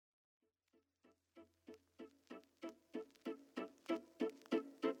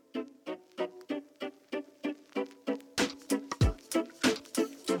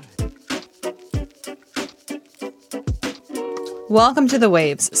Welcome to The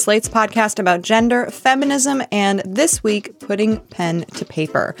Waves, Slate's podcast about gender, feminism, and this week, putting pen to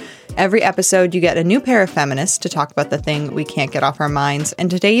paper. Every episode, you get a new pair of feminists to talk about the thing we can't get off our minds.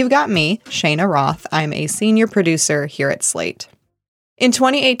 And today you've got me, Shayna Roth. I'm a senior producer here at Slate. In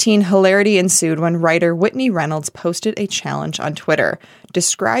 2018, hilarity ensued when writer Whitney Reynolds posted a challenge on Twitter.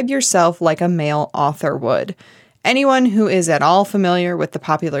 Describe yourself like a male author would. Anyone who is at all familiar with the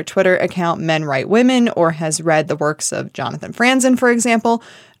popular Twitter account Men Write Women or has read the works of Jonathan Franzen, for example,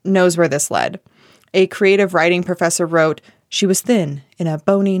 knows where this led. A creative writing professor wrote, "She was thin in a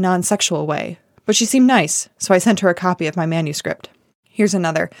bony, non-sexual way, but she seemed nice, so I sent her a copy of my manuscript." Here's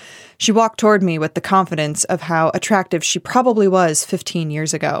another. "She walked toward me with the confidence of how attractive she probably was 15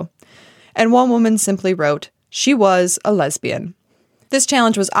 years ago." And one woman simply wrote, "She was a lesbian." This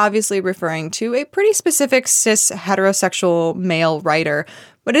challenge was obviously referring to a pretty specific cis heterosexual male writer,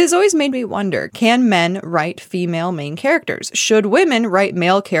 but it has always made me wonder, can men write female main characters? Should women write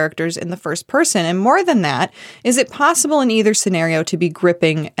male characters in the first person? And more than that, is it possible in either scenario to be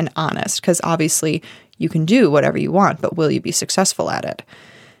gripping and honest? Because obviously you can do whatever you want, but will you be successful at it?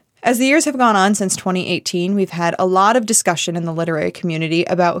 As the years have gone on since 2018, we've had a lot of discussion in the literary community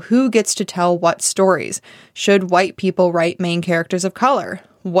about who gets to tell what stories. Should white people write main characters of color?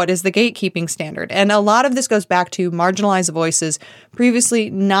 What is the gatekeeping standard? And a lot of this goes back to marginalized voices previously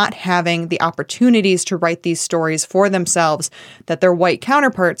not having the opportunities to write these stories for themselves that their white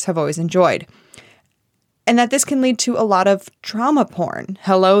counterparts have always enjoyed. And that this can lead to a lot of trauma porn.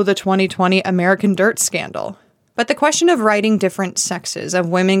 Hello, the 2020 American Dirt scandal. But the question of writing different sexes, of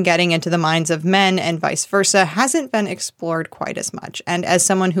women getting into the minds of men and vice versa, hasn't been explored quite as much. And as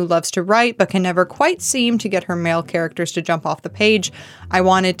someone who loves to write but can never quite seem to get her male characters to jump off the page, I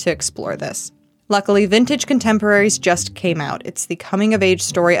wanted to explore this. Luckily, Vintage Contemporaries just came out. It's the coming-of-age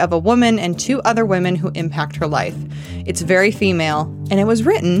story of a woman and two other women who impact her life. It's very female, and it was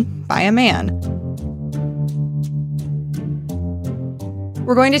written by a man.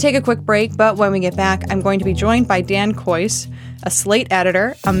 We're going to take a quick break, but when we get back, I'm going to be joined by Dan Kois, a Slate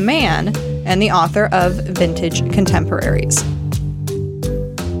editor, a man, and the author of Vintage Contemporaries.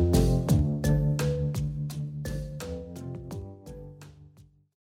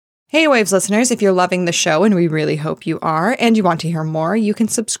 Hey Waves listeners, if you're loving the show, and we really hope you are, and you want to hear more, you can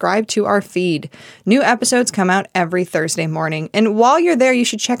subscribe to our feed. New episodes come out every Thursday morning, and while you're there, you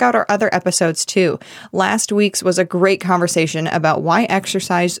should check out our other episodes too. Last week's was a great conversation about why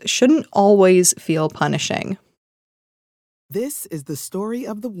exercise shouldn't always feel punishing. This is the story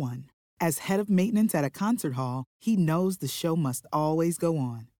of the one. As head of maintenance at a concert hall, he knows the show must always go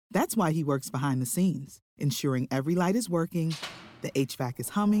on. That's why he works behind the scenes, ensuring every light is working, the HVAC is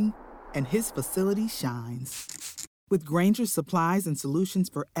humming, and his facility shines. With Grainger's supplies and solutions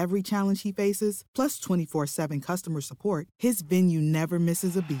for every challenge he faces, plus 24/7 customer support, his venue never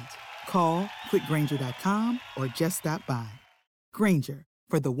misses a beat. Call quickgrainger.com or just stop by. Grainger,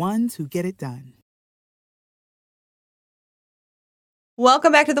 for the ones who get it done.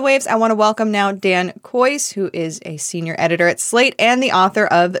 Welcome back to The Waves. I want to welcome now Dan Kois, who is a senior editor at Slate and the author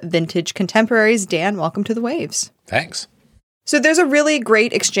of Vintage Contemporaries. Dan, welcome to The Waves. Thanks. So there's a really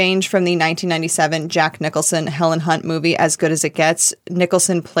great exchange from the 1997 Jack Nicholson Helen Hunt movie, As Good as It Gets.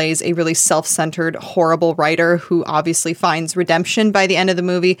 Nicholson plays a really self-centered, horrible writer who obviously finds redemption by the end of the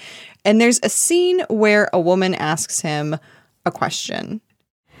movie. And there's a scene where a woman asks him a question.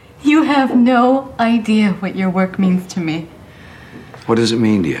 You have no idea what your work means to me. What does it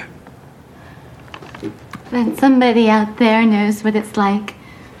mean to you? That somebody out there knows what it's like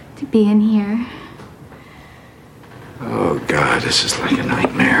to be in here. Oh, God, this is like a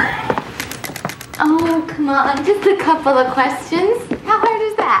nightmare. Oh, come on, just a couple of questions. How hard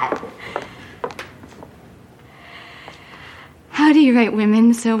is that? How do you write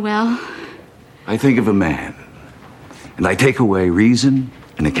women so well? I think of a man, and I take away reason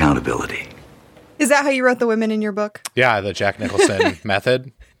and accountability. Is that how you wrote the women in your book? Yeah, the Jack Nicholson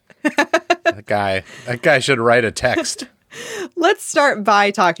method. That guy should write a text. Let's start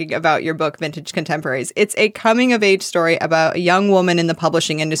by talking about your book, Vintage Contemporaries. It's a coming-of-age story about a young woman in the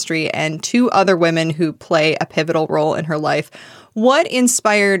publishing industry and two other women who play a pivotal role in her life. What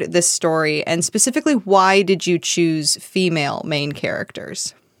inspired this story, and specifically, why did you choose female main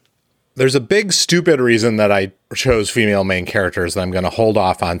characters? There's a big, stupid reason that I chose female main characters that I'm going to hold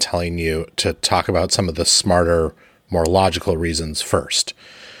off on telling you to talk about some of the smarter, more logical reasons first.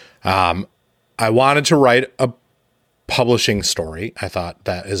 I wanted to write a publishing story. I thought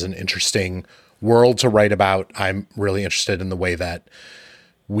that is an interesting world to write about. I'm really interested in the way that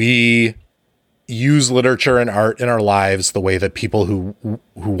we use literature and art in our lives, the way that people who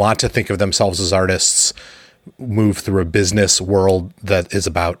want to think of themselves as artists move through a business world that is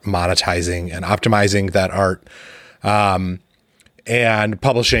about monetizing and optimizing that art. And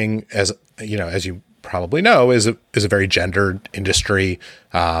publishing, as you know, as you probably know, is a very gendered industry.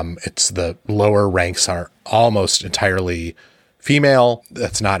 It's the lower ranks are almost entirely female.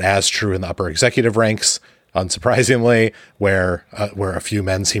 That's not as true in the upper executive ranks, unsurprisingly, where a few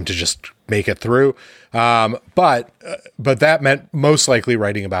men seem to just make it through. But that meant most likely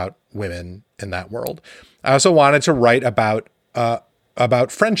writing about women in that world. I also wanted to write about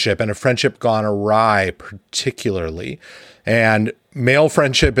friendship, and a friendship gone awry particularly. And male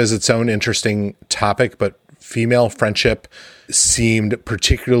friendship is its own interesting topic, but female friendship seemed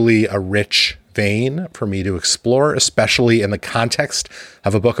particularly a rich vein for me to explore, especially in the context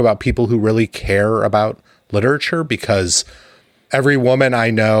of a book about people who really care about literature, because every woman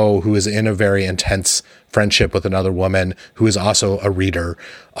I know who is in a very intense friendship with another woman who is also a reader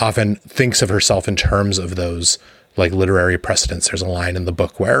often thinks of herself in terms of those like literary precedents. There's a line in the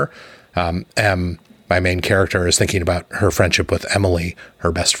book where my main character is thinking about her friendship with Emily,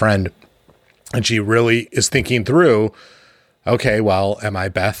 her best friend. And she really is thinking through, okay, well, am I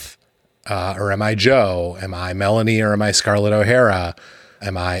Beth or am I Jo? Am I Melanie or am I Scarlett O'Hara?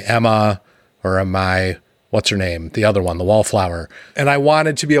 Am I Emma or am I, what's her name? The other one, the Wallflower. And I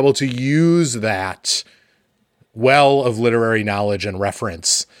wanted to be able to use that well of literary knowledge and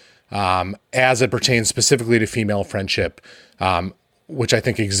reference as it pertains specifically to female friendship, which I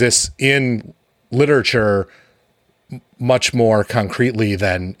think exists in literature much more concretely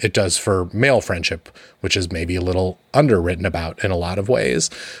than it does for male friendship, which is maybe a little underwritten about in a lot of ways.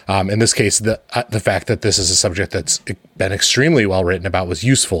 In this case, the fact that this is a subject that's been extremely well written about was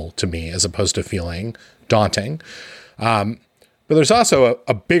useful to me as opposed to feeling daunting. But there's also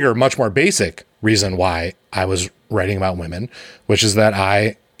a bigger, much more basic reason why I was writing about women, which is that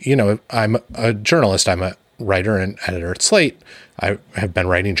I'm a journalist. I'm a writer and editor at Slate. I have been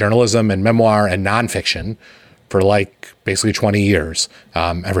writing journalism and memoir and nonfiction for like basically 20 years,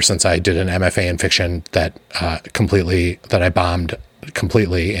 ever since I did an MFA in fiction that I bombed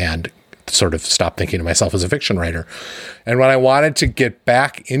completely and sort of stopped thinking of myself as a fiction writer. And when I wanted to get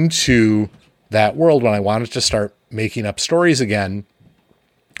back into that world, when I wanted to start making up stories again,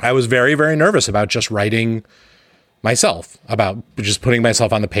 I was very, very nervous about just writing myself, about just putting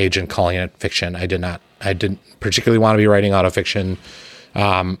myself on the page and calling it fiction. I didn't particularly want to be writing autofiction.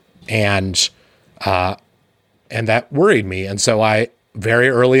 And that worried me. And so I, very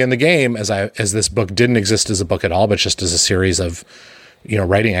early in the game, as this book didn't exist as a book at all, but just as a series of,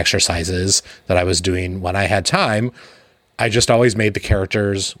 writing exercises that I was doing when I had time, I just always made the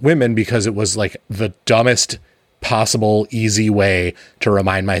characters women because it was like the dumbest possible easy way to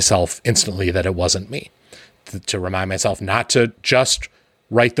remind myself instantly that it wasn't me. To remind myself not to just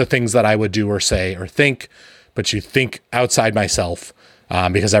write the things that I would do or say or think, but to think outside myself.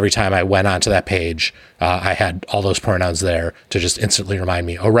 Because every time I went onto that page, I had all those pronouns there to just instantly remind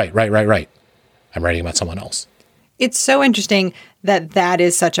me, oh, right. I'm writing about someone else. It's so interesting that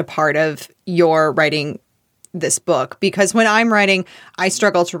is such a part of your writing this book, because when I'm writing, I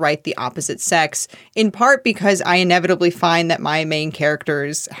struggle to write the opposite sex, in part because I inevitably find that my main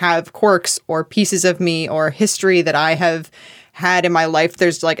characters have quirks or pieces of me or history that I have had in my life.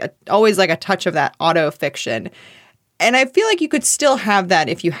 There's always a touch of that auto-fiction. And I feel like you could still have that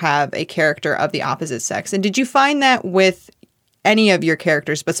if you have a character of the opposite sex. And did you find that with any of your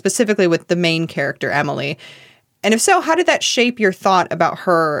characters, but specifically with the main character, Emily? And if so, how did that shape your thought about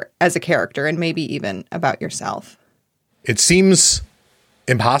her as a character and maybe even about yourself? It seems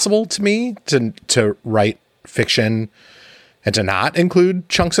impossible to me to write fiction and to not include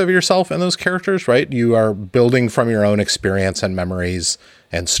chunks of yourself in those characters, right? You are building from your own experience and memories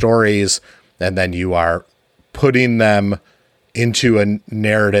and stories, and then you are putting them into a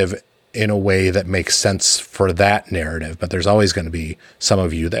narrative in a way that makes sense for that narrative, but there's always going to be some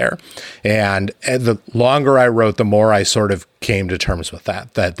of you there. And the longer I wrote, the more I sort of came to terms with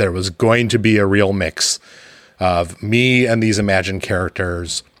that there was going to be a real mix of me and these imagined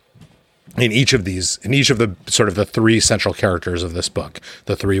characters in each of the sort of the three central characters of this book,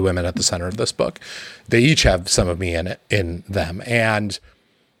 the three women at the center of this book. They each have some of me in them. And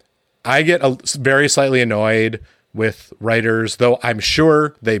I get very slightly annoyed with writers, though I'm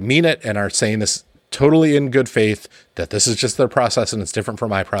sure they mean it and are saying this totally in good faith, that this is just their process and it's different from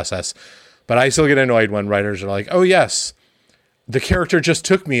my process. But I still get annoyed when writers are like, oh yes, the character just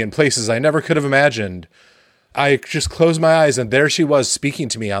took me in places I never could have imagined. I just closed my eyes and there she was speaking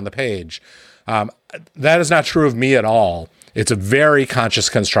to me on the page. That is not true of me at all. It's a very conscious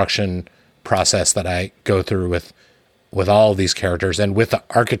construction process that I go through with all of these characters and with the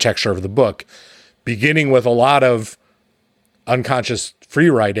architecture of the book, beginning with a lot of unconscious free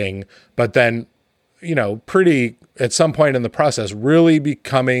writing, but then, pretty at some point in the process, really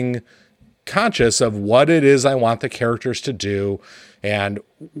becoming conscious of what it is I want the characters to do and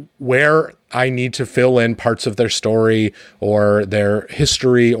where I need to fill in parts of their story or their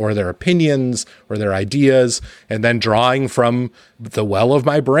history or their opinions or their ideas, and then drawing from the well of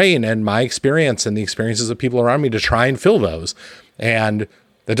my brain and my experience and the experiences of people around me to try and fill those. And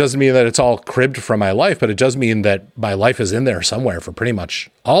that doesn't mean that it's all cribbed from my life, but it does mean that my life is in there somewhere for pretty much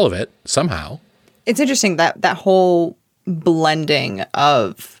all of it somehow. It's interesting that whole blending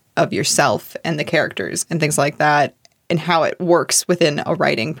of yourself and the characters and things like that, and how it works within a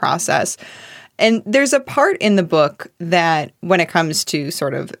writing process. And there's a part in the book that when it comes to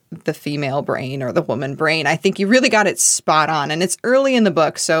sort of the female brain or the woman brain, I think you really got it spot on. And it's early in the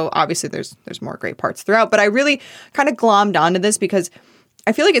book, so obviously there's more great parts throughout. But I really kind of glommed onto this because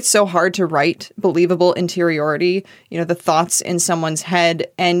I feel like it's so hard to write believable interiority, the thoughts in someone's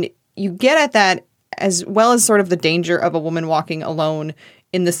head. And you get at that as well as sort of the danger of a woman walking alone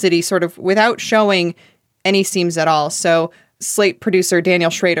in the city, sort of without showing any seams at all. So Slate producer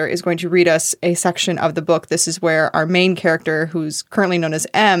Daniel Schrader is going to read us a section of the book. This is where our main character, who's currently known as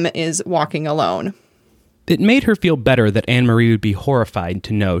M, is walking alone. It made her feel better that Anne-Marie would be horrified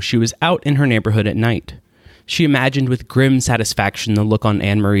to know she was out in her neighborhood at night. She imagined with grim satisfaction the look on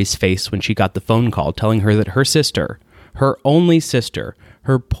Anne-Marie's face when she got the phone call telling her that her sister, her only sister,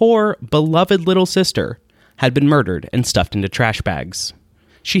 her poor, beloved little sister, had been murdered and stuffed into trash bags.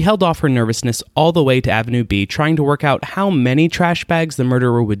 She held off her nervousness all the way to Avenue B, trying to work out how many trash bags the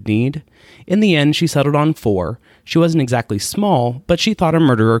murderer would need. In the end, she settled on 4. She wasn't exactly small, but she thought a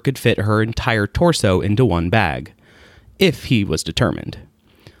murderer could fit her entire torso into one bag, if he was determined.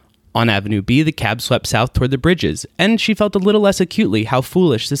 On Avenue B, the cab swept south toward the bridges, and she felt a little less acutely how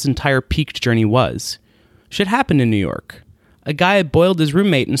foolish this entire peaked journey was. Shit happened in New York. A guy had boiled his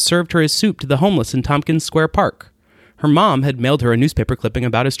roommate and served her his soup to the homeless in Tompkins Square Park. Her mom had mailed her a newspaper clipping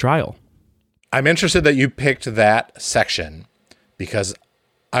about his trial. I'm interested that you picked that section because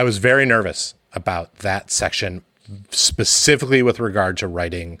I was very nervous about that section, specifically with regard to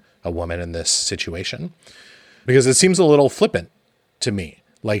writing a woman in this situation, because it seems a little flippant to me.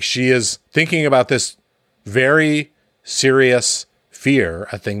 Like she is thinking about this very serious fear,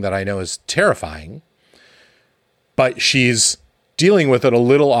 a thing that I know is terrifying, but she's dealing with it a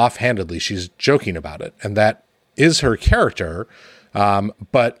little offhandedly. She's joking about it, and that is her character.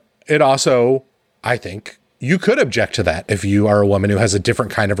 But it also, I think, you could object to that if you are a woman who has a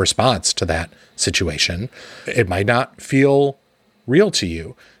different kind of response to that situation. It might not feel real to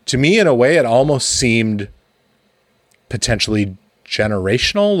you. To me, in a way, it almost seemed potentially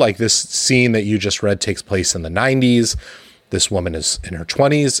generational. Like this scene that you just read takes place in the 90s. This woman is in her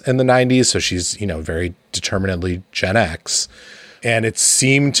 20s in the 90s. So she's, very determinedly Gen X. And it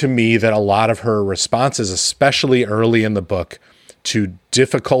seemed to me that a lot of her responses, especially early in the book, to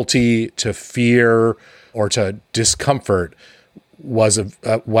difficulty, to fear, or to discomfort was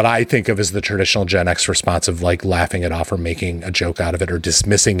what I think of as the traditional Gen X response of like laughing it off or making a joke out of it or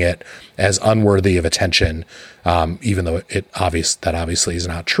dismissing it as unworthy of attention, even though that obviously is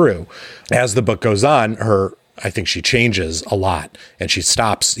not true. As the book goes on, I think she changes a lot and she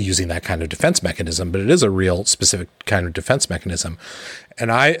stops using that kind of defense mechanism, but it is a real specific kind of defense mechanism.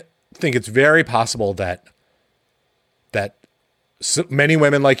 And I think it's very possible that so many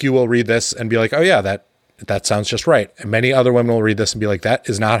women like you will read this and be like, oh yeah, that sounds just right. And many other women will read this and be like, that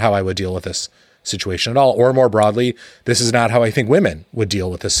is not how I would deal with this situation at all. Or more broadly, this is not how I think women would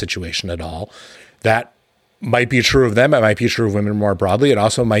deal with this situation at all. That might be true of them. It might be true of women more broadly. It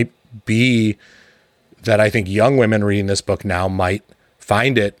also might be that I think young women reading this book now might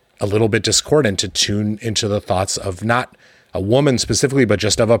find it a little bit discordant to tune into the thoughts of not a woman specifically, but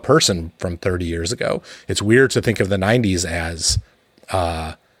just of a person from 30 years ago. It's weird to think of the 90s as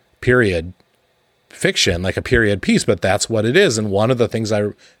period fiction, like a period piece, but that's what it is. And one of the things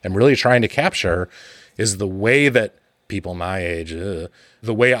I am really trying to capture is the way that people my age, the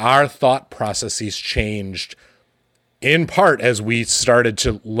way our thought processes changed in part as we started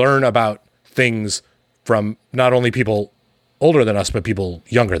to learn about things from not only people older than us, but people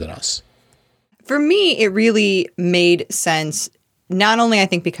younger than us. For me, it really made sense, not only I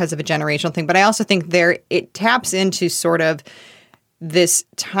think because of a generational thing, but I also think it taps into sort of this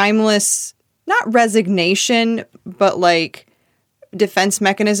timeless, not resignation, but like defense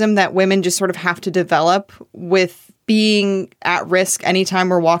mechanism that women just sort of have to develop with being at risk anytime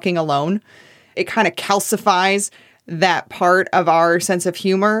we're walking alone. It kind of calcifies that part of our sense of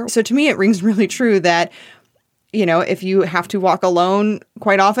humor. So to me, it rings really true that you know, if you have to walk alone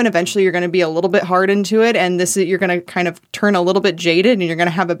quite often, eventually you're going to be a little bit hardened to it. And you're going to kind of turn a little bit jaded and you're going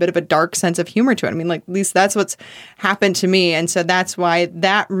to have a bit of a dark sense of humor to it. I mean, like, at least that's what's happened to me. And so that's why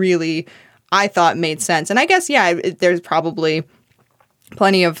that really, I thought, made sense. And I guess, there's probably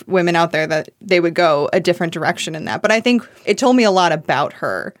plenty of women out there that they would go a different direction in that. But I think it told me a lot about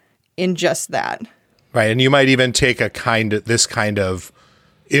her in just that. Right. And you might even take this kind of,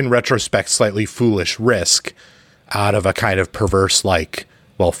 in retrospect, slightly foolish risk out of a kind of perverse, like,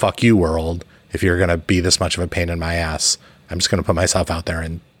 well, fuck you, world. If you're going to be this much of a pain in my ass, I'm just going to put myself out there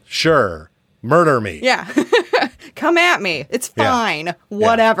and sure, murder me. Yeah. Come at me. It's fine. Yeah.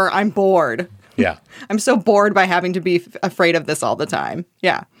 Whatever. Yeah. I'm bored. Yeah. I'm so bored by having to be afraid of this all the time.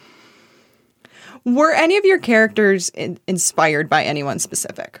 Yeah. Were any of your characters inspired by anyone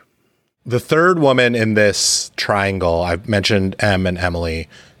specific? The third woman in this triangle, I've mentioned Em and Emily,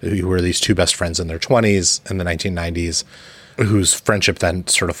 who were these two best friends in their 20s in the 1990s, whose friendship then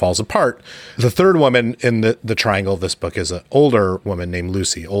sort of falls apart. The third woman in the triangle of this book is an older woman named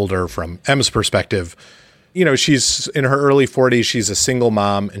Lucy, older from Em's perspective. You know, she's in her early 40s. She's a single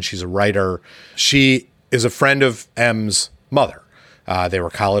mom and she's a writer. She is a friend of Em's mother. They were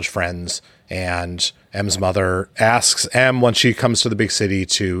college friends, and Em's mother asks Em, when she comes to the big city,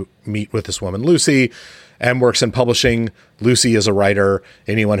 to meet with this woman, Lucy. Em works in publishing. Lucy is a writer.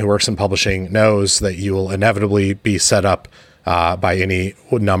 Anyone who works in publishing knows that you will inevitably be set up by any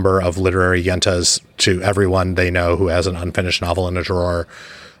number of literary yentas to everyone they know who has an unfinished novel in a drawer.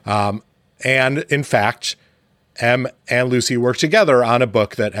 And in fact, Em and Lucy work together on a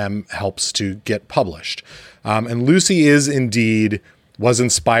book that Em helps to get published. And Lucy was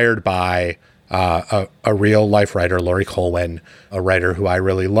inspired by a real life writer, Laurie Colwin, a writer who I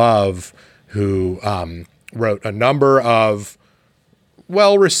really love, who wrote a number of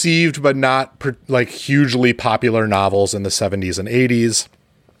well-received but not hugely popular novels in the 70s and 80s,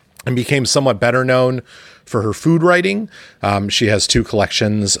 and became somewhat better known for her food writing. She has two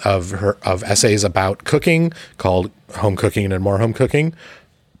collections of essays about cooking called Home Cooking and More Home Cooking,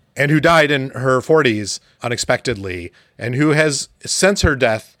 and who died in her 40s unexpectedly, and who has, since her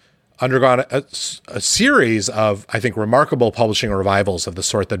death, undergone a series of, I think, remarkable publishing revivals of the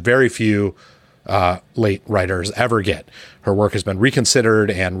sort that very few late writers ever get. Her work has been reconsidered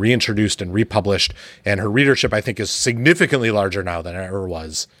and reintroduced and republished, and her readership, I think, is significantly larger now than it ever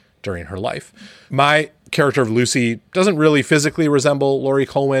was during her life. My character of Lucy doesn't really physically resemble Laurie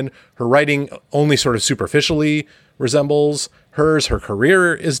Colwin. Her writing only sort of superficially resembles hers. Her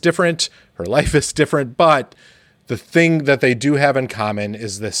career is different. Her life is different. But the thing that they do have in common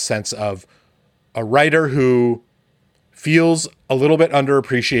is this sense of a writer who feels a little bit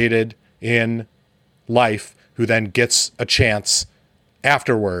underappreciated in life, who then gets a chance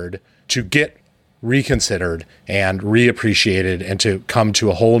afterward to get reconsidered and reappreciated and to come to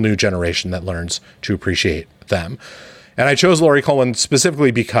a whole new generation that learns to appreciate them. And I chose Laurie Colwin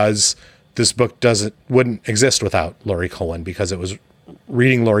specifically because this book wouldn't exist without Laurie Colwin, because it was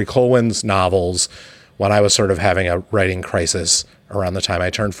reading Laurie Colwin's novels when I was sort of having a writing crisis around the time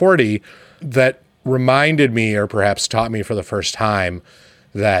I turned 40 that reminded me, or perhaps taught me for the first time,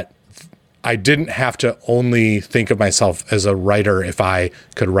 that I didn't have to only think of myself as a writer if I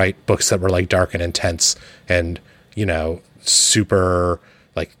could write books that were like dark and intense and, you know, super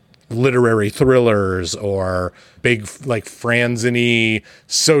like literary thrillers or big like Franzen-y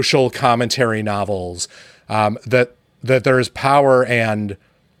social commentary novels. That there is power and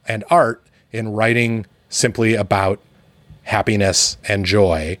art in writing simply about happiness and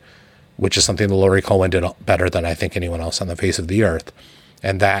joy, which is something that Laurie Colwin did better than I think anyone else on the face of the earth.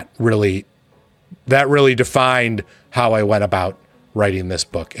 And that really defined how I went about writing this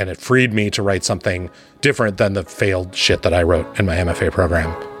book. And it freed me to write something different than the failed shit that I wrote in my MFA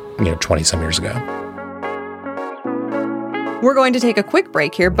program, 20 some years ago. We're going to take a quick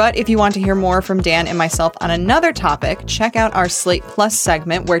break here, but if you want to hear more from Dan and myself on another topic, check out our Slate Plus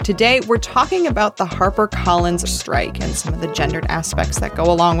segment, where today we're talking about the HarperCollins strike and some of the gendered aspects that go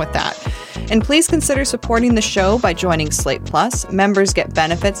along with that. And please consider supporting the show by joining Slate Plus. Members get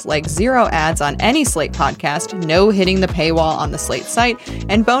benefits like 0 ads on any Slate podcast, no hitting the paywall on the Slate site,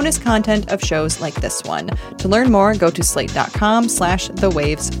 and bonus content of shows like this one. To learn more, go to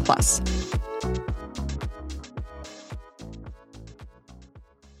slate.com/thewavesplus.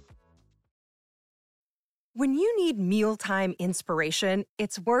 When you need mealtime inspiration,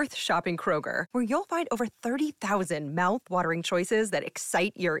 it's worth shopping Kroger, where you'll find over 30,000 mouth-watering choices that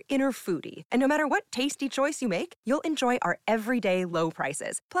excite your inner foodie. And no matter what tasty choice you make, you'll enjoy our everyday low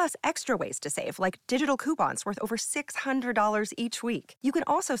prices, plus extra ways to save, like digital coupons worth over $600 each week. You can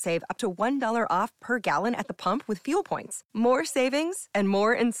also save up to $1 off per gallon at the pump with fuel points. More savings and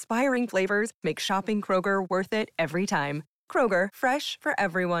more inspiring flavors make shopping Kroger worth it every time. Kroger, fresh for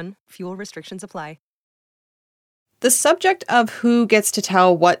everyone. Fuel restrictions apply. The subject of who gets to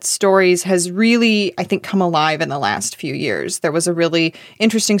tell what stories has really, I think, come alive in the last few years. There was a really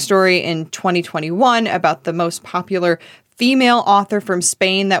interesting story in 2021 about the most popular female author from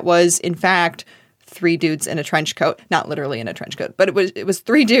Spain that was, in fact, 3 dudes in a trench coat. Not literally in a trench coat, but it was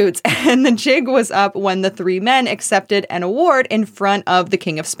 3 dudes. And the jig was up when the 3 men accepted an award in front of the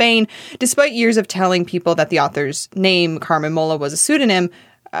King of Spain, despite years of telling people that the author's name, Carmen Mola, was a pseudonym.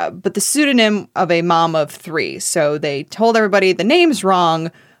 But the pseudonym of a mom of 3. So they told everybody the name's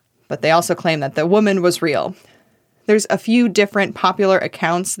wrong, but they also claim that the woman was real. There's a few different popular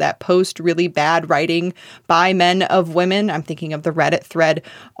accounts that post really bad writing by men of women. I'm thinking of the Reddit thread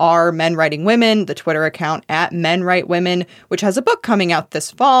Are Men Writing Women, the Twitter account at Men Write Women, which has a book coming out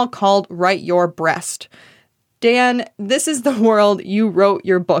this fall called Write Your Breast. Dan, this is the world you wrote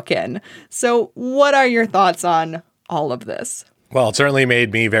your book in. So what are your thoughts on all of this? Well, it certainly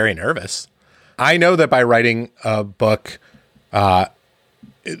made me very nervous. I know that by writing a book that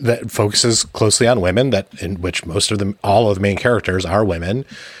focuses closely on women, that in which all of the main characters are women,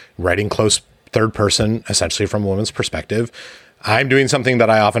 writing close third person, essentially from a woman's perspective, I'm doing something that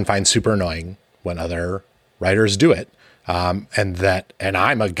I often find super annoying when other writers do it. And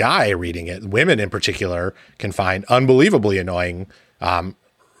I'm a guy reading it. Women in particular can find unbelievably annoying,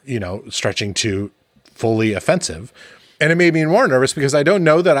 stretching to fully offensive. And it made me more nervous because I don't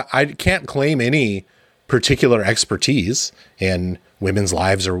know that I can't claim any particular expertise in women's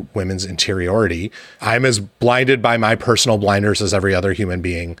lives or women's interiority. I'm as blinded by my personal blinders as every other human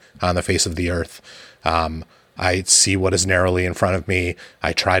being on the face of the earth. I see what is narrowly in front of me.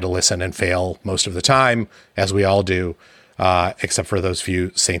 I try to listen and fail most of the time, as we all do, except for those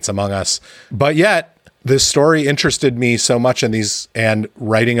few saints among us. But yet, this story interested me so much and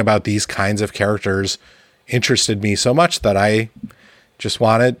writing about these kinds of characters interested me so much that I just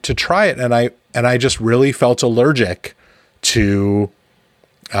wanted to try it. And I just really felt allergic to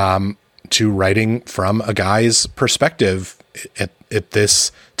writing from a guy's perspective at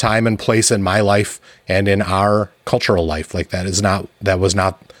this time and place in my life and in our cultural life. Like that was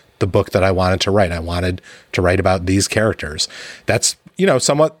not the book that I wanted to write. I wanted to write about these characters. That's,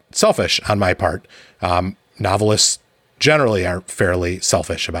 somewhat selfish on my part. Novelists generally are fairly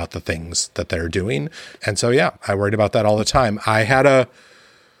selfish about the things that they're doing. And so, yeah, I worried about that all the time. I had a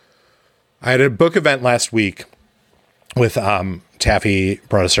book event last week with Taffy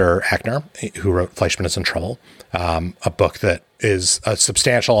Brodesser-Akner, who wrote Fleischman is in Trouble, a book that is a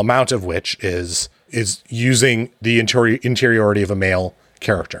substantial amount of which is using the interiority of a male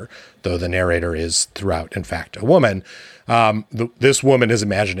character, though the narrator is throughout, in fact, a woman. This woman is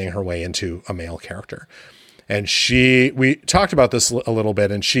imagining her way into a male character. And we talked about this a little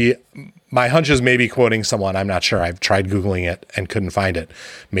bit, and my hunch is maybe quoting someone. I'm not sure. I've tried Googling it and couldn't find it.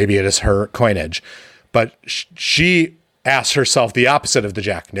 Maybe it is her coinage. But she asked herself the opposite of the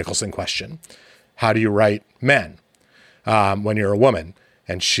Jack Nicholson question. How do you write men when you're a woman?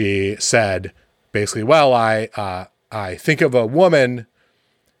 And she said, basically, well, I think of a woman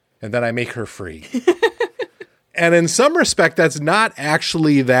and then I make her free. And in some respect, that's not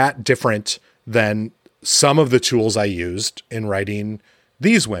actually that different than some of the tools I used in writing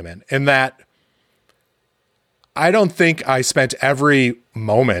these women, in that I don't think I spent every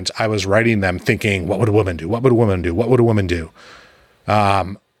moment I was writing them thinking, what would a woman do? What would a woman do? What would a woman do?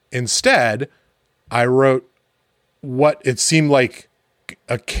 Instead, I wrote what it seemed like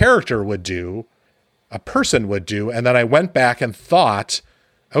a character would do, a person would do. And then I went back and thought,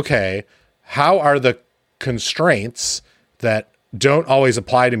 okay, how are the constraints that don't always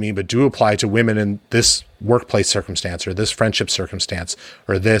apply to me, but do apply to women in this workplace circumstance or this friendship circumstance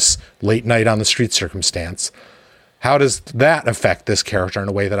or this late night on the street circumstance? How does that affect this character in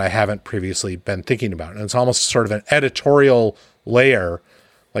a way that I haven't previously been thinking about? And it's almost sort of an editorial layer,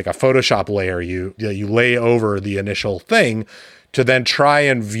 like a Photoshop layer you lay over the initial thing to then try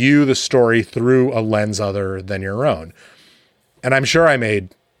and view the story through a lens other than your own. And I'm sure I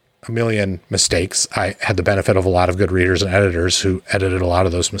made a million mistakes. I had the benefit of a lot of good readers and editors who edited a lot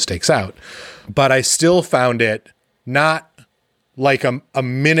of those mistakes out. But I still found it not like a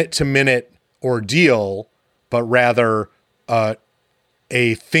minute-to-minute ordeal, but rather a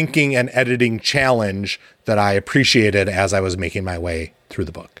a thinking and editing challenge that I appreciated as I was making my way through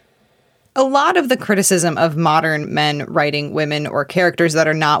the book. A lot of the criticism of modern men writing women or characters that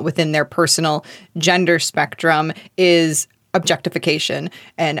are not within their personal gender spectrum is objectification.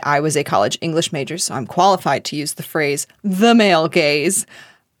 And I was a college English major, so I'm qualified to use the phrase, the male gaze.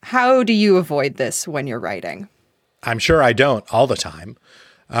 How do you avoid this when you're writing? I'm sure I don't all the time.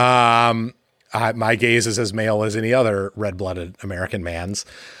 My gaze is as male as any other red-blooded American man's.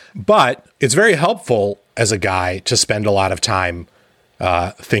 But it's very helpful as a guy to spend a lot of time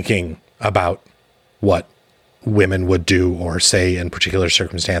thinking about what women would do or say in particular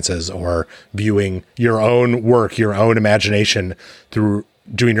circumstances, or viewing your own work, your own imagination, through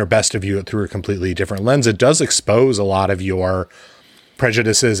doing your best to view it through a completely different lens. It does expose a lot of your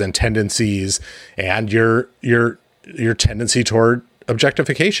prejudices and tendencies and your tendency toward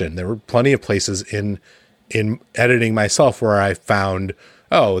objectification. There were plenty of places in editing myself where I found,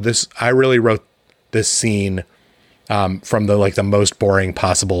 I really wrote this scene from the most boring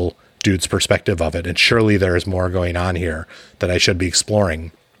possible dude's perspective of it. And surely there is more going on here that I should be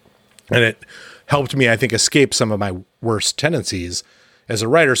exploring. And it helped me, I think, escape some of my worst tendencies as a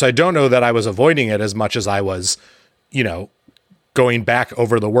writer. So I don't know that I was avoiding it as much as I was, going back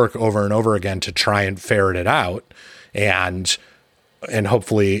over the work over and over again to try and ferret it out and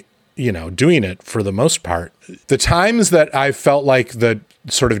hopefully, doing it for the most part. The times that I felt like the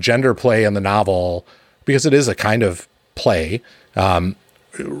sort of gender play in the novel, because it is a kind of play,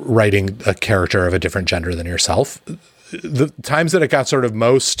 writing a character of a different gender than yourself, the times that it got sort of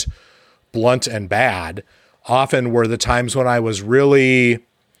most blunt and bad often were the times when I was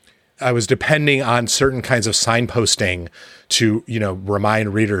depending on certain kinds of signposting to,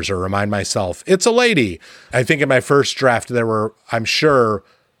 remind readers or remind myself, it's a lady. I think in my first draft, there were, I'm sure,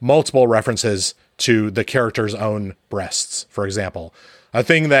 multiple references to the character's own breasts, for example. A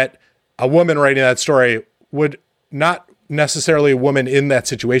thing that a woman writing that story would not necessarily, a woman in that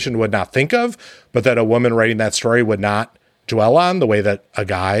situation would not think of, but that a woman writing that story would not dwell on the way that a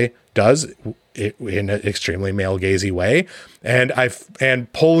guy does in an extremely male gazy way. And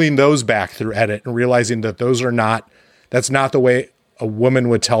pulling those back through edit and realizing that that's not the way a woman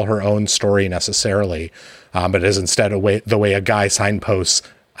would tell her own story necessarily, but is instead the way a guy signposts,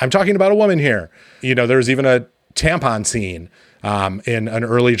 I'm talking about a woman here. There's even a tampon scene in an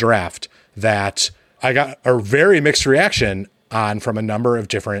early draft that I got a very mixed reaction on from a number of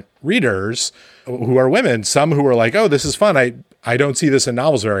different readers who are women. Some who are like, oh, this is fun. I don't see this in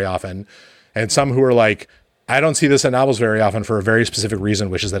novels very often. And some who are like, I don't see this in novels very often for a very specific reason,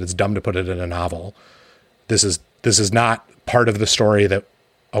 which is that it's dumb to put it in a novel. This is not part of the story that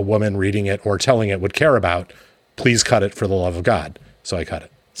a woman reading it or telling it would care about. Please cut it for the love of God. So I cut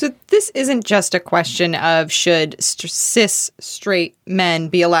it. So this isn't just a question of should cis straight men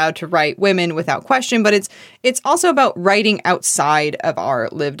be allowed to write women without question, but it's also about writing outside of our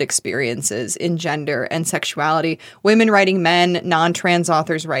lived experiences in gender and sexuality. Women writing men, non-trans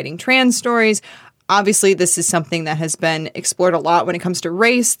authors writing trans stories. Obviously, this is something that has been explored a lot when it comes to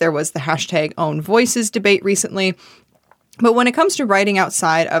race. There was the hashtag Own Voices debate recently. But when it comes to writing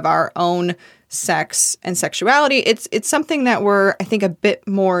outside of our own sex and sexuality, it's something that we're, I think, a bit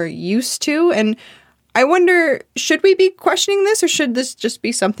more used to. And I wonder, should we be questioning this, or should this just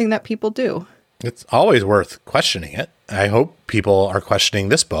be something that people do? It's always worth questioning it. I hope people are questioning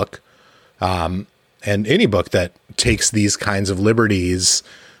this book, and any book that takes these kinds of liberties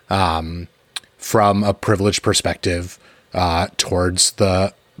from a privileged perspective towards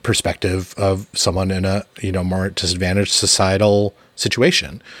the perspective of someone in a more disadvantaged societal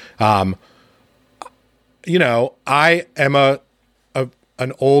situation. I am an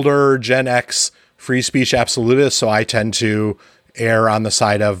older Gen X free speech absolutist, so I tend to err on the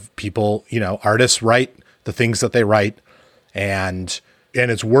side of people, artists write the things that they write, and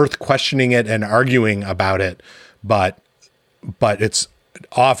it's worth questioning it and arguing about it, but it's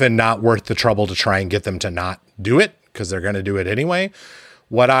often not worth the trouble to try and get them to not do it, because they're going to do it anyway.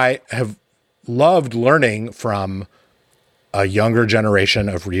 What I have loved learning from a younger generation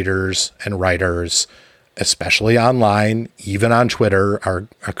of readers and writers, especially online, even on Twitter, our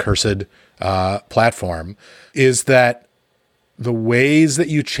accursed platform, is that the ways that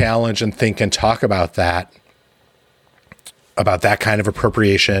you challenge and think and talk about that kind of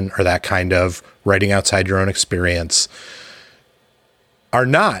appropriation or that kind of writing outside your own experience are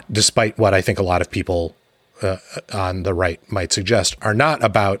not, despite what I think a lot of people on the right might suggest, are not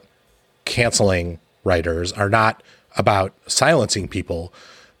about canceling writers, are not about silencing people,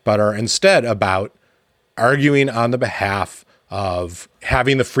 but are instead about arguing on the behalf of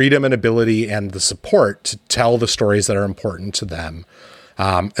having the freedom and ability and the support to tell the stories that are important to them,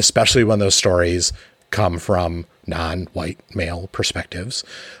 especially when those stories come from non-white male perspectives.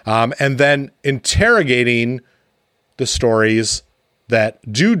 And then interrogating the stories that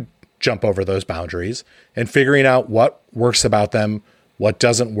do jump over those boundaries and figuring out what works about them, what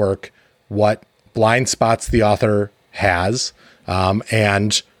doesn't work, what blind spots the author has,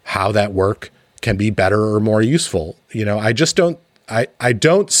 and how that work can be better or more useful. I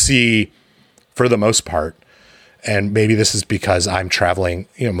don't see, for the most part, and maybe this is because I'm traveling,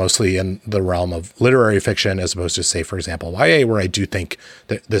 mostly in the realm of literary fiction, as opposed to, say, for example, YA, where I do think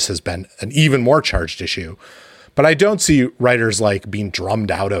that this has been an even more charged issue. But I don't see writers like being drummed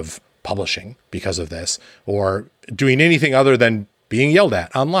out of publishing because of this, or doing anything other than being yelled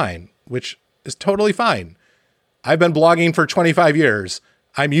at online, which is totally fine. I've been blogging for 25 years.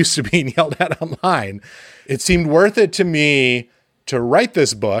 I'm used to being yelled at online. It seemed worth it to me to write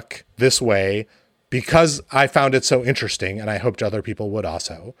this book this way because I found it so interesting, and I hoped other people would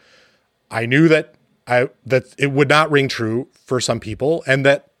also. I knew that it would not ring true for some people, and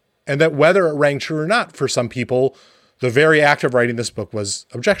that whether it rang true or not for some people, the very act of writing this book was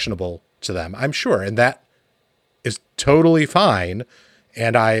objectionable to them, I'm sure. And that is totally fine.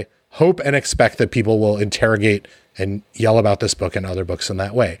 And I hope and expect that people will interrogate and yell about this book and other books in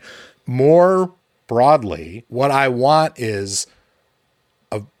that way. More broadly, what I want is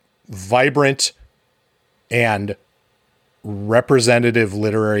a vibrant and representative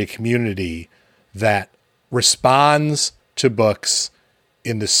literary community that responds to books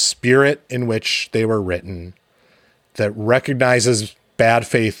in the spirit in which they were written, that recognizes bad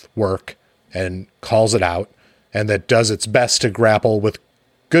faith work and calls it out, and that does its best to grapple with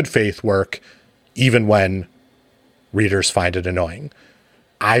good faith work, even when readers find it annoying.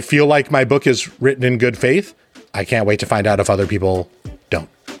 I feel like my book is written in good faith. I can't wait to find out if other people don't.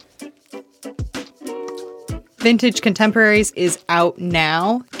 Vintage Contemporaries is out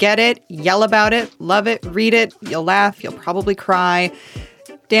now. Get it, yell about it, love it, read it. You'll laugh, you'll probably cry.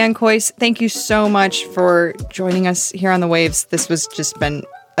 Dan Kois, thank you so much for joining us here on The Waves. This was just been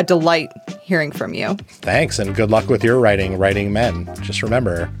a delight hearing from you. Thanks, and good luck with your writing men. Just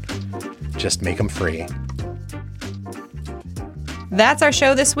remember, just make them free. That's our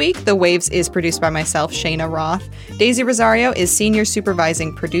show this week. The Waves is produced by myself, Shayna Roth. Daisy Rosario is senior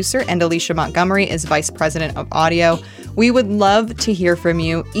supervising producer, and Alicia Montgomery is vice president of audio. We would love to hear from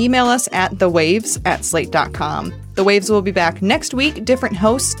you. Email us at thewaves@slate.com. The Waves will be back next week. Different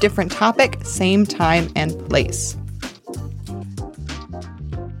hosts, different topic, same time and place.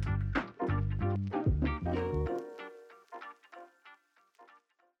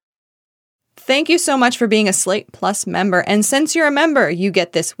 Thank you so much for being a Slate Plus member. And since you're a member, you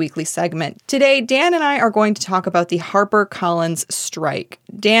get this weekly segment. Today, Dan and I are going to talk about the HarperCollins strike.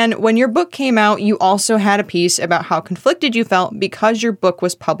 Dan, when your book came out, you also had a piece about how conflicted you felt because your book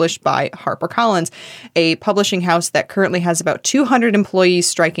was published by HarperCollins, a publishing house that currently has about 200 employees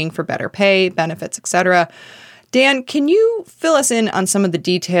striking for better pay, benefits, etc. Dan, can you fill us in on some of the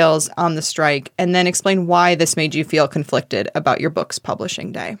details on the strike and then explain why this made you feel conflicted about your book's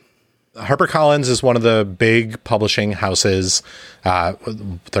publishing day? HarperCollins is one of the big publishing houses.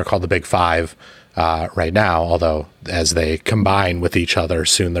 They're called the Big Five right now, although as they combine with each other,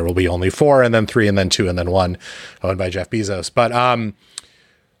 soon there will be only 4 and then 3 and then 2 and then 1 owned by Jeff Bezos. But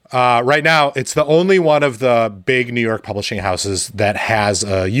right now, it's the only one of the big New York publishing houses that has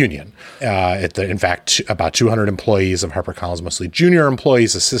a union. In fact, about 200 employees of HarperCollins, mostly junior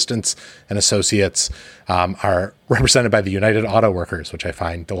employees, assistants, and associates, are represented by the United Auto Workers, which I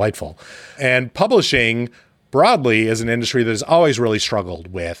find delightful. And publishing broadly is an industry that has always really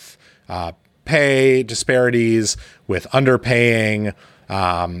struggled with pay disparities, with underpaying,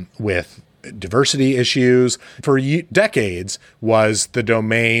 with diversity issues. For decades was the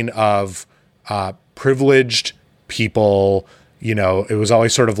domain of privileged people. It was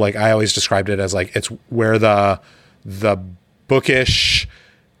always sort of like, I always described it as like, it's where the bookish,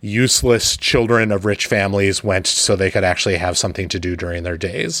 useless children of rich families went so they could actually have something to do during their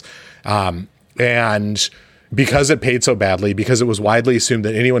days. And because it paid so badly, because it was widely assumed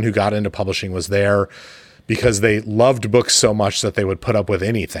that anyone who got into publishing was there because they loved books so much that they would put up with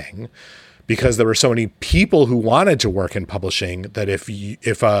anything, because there were so many people who wanted to work in publishing that if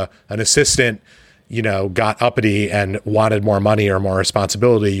an assistant, got uppity and wanted more money or more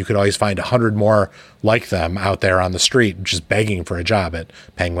responsibility, you could always find 100 more like them out there on the street, just begging for a job at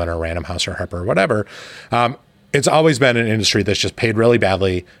Penguin or Random House or Harper or whatever. It's always been an industry that's just paid really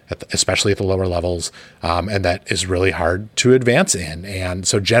badly, especially at the lower levels, and that is really hard to advance in. And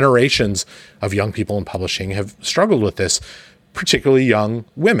so generations of young people in publishing have struggled with this, particularly young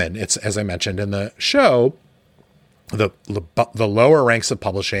women. It's, as I mentioned in the show, the lower ranks of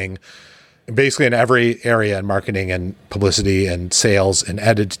publishing, basically in every area in marketing and publicity and sales and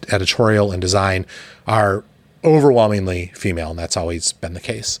editorial and design, are overwhelmingly female, and that's always been the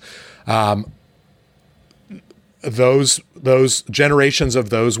case. Those generations of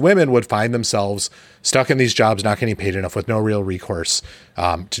those women would find themselves stuck in these jobs, not getting paid enough, with no real recourse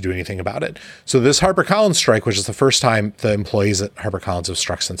to do anything about it. So this HarperCollins strike, which is the first time the employees at HarperCollins have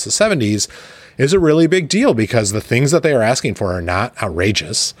struck since the 70s, is a really big deal because the things that they are asking for are not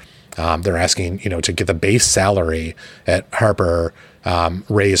outrageous. They're asking, to get the base salary at Harper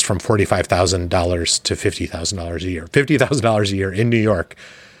raised from $45,000 to $50,000 a year. $50,000 a year in New York,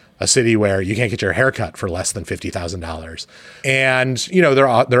 a city where you can't get your hair cut for less than $50,000. And,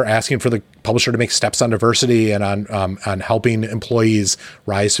 they're asking for the publisher to make steps on diversity and on helping employees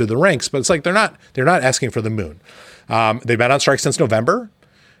rise through the ranks. But it's like they're not asking for the moon. They've been on strike since November.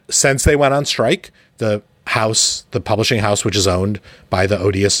 Since they went on strike, the publishing house, which is owned by the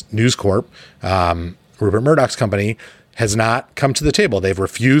odious News Corp, Rupert Murdoch's company, has not come to the table. They've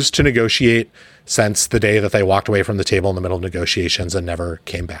refused to negotiate since the day that they walked away from the table in the middle of negotiations and never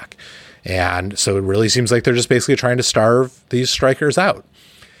came back. And so it really seems like they're just basically trying to starve these strikers out.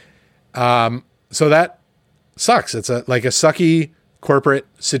 So that sucks. It's a sucky corporate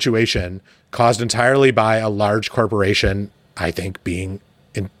situation caused entirely by a large corporation, I think, being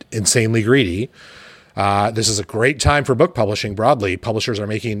insanely greedy. This is a great time for book publishing broadly. Publishers are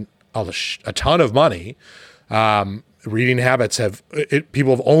making a ton of money. Reading habits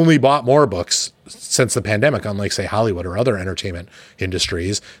people have only bought more books since the pandemic, unlike, say, Hollywood or other entertainment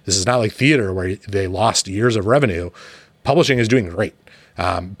industries. This is not like theater where they lost years of revenue. Publishing is doing great.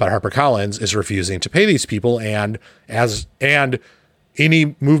 But HarperCollins is refusing to pay these people. And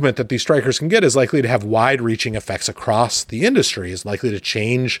any movement that these strikers can get is likely to have wide-reaching effects across the industry, is likely to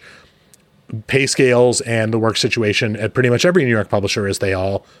change pay scales and the work situation at pretty much every New York publisher as they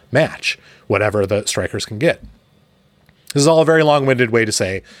all match whatever the strikers can get. This is all a very long-winded way to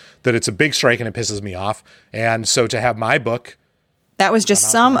say that it's a big strike and it pisses me off. And so to have my book... That was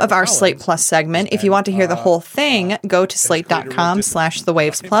just some of our Slate Plus segment. If you want to hear the whole thing, go to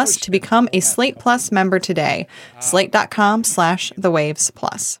slate.com/thewavesplus to become a Slate Plus member today.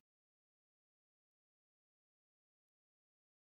 Slate.com/thewavesplus.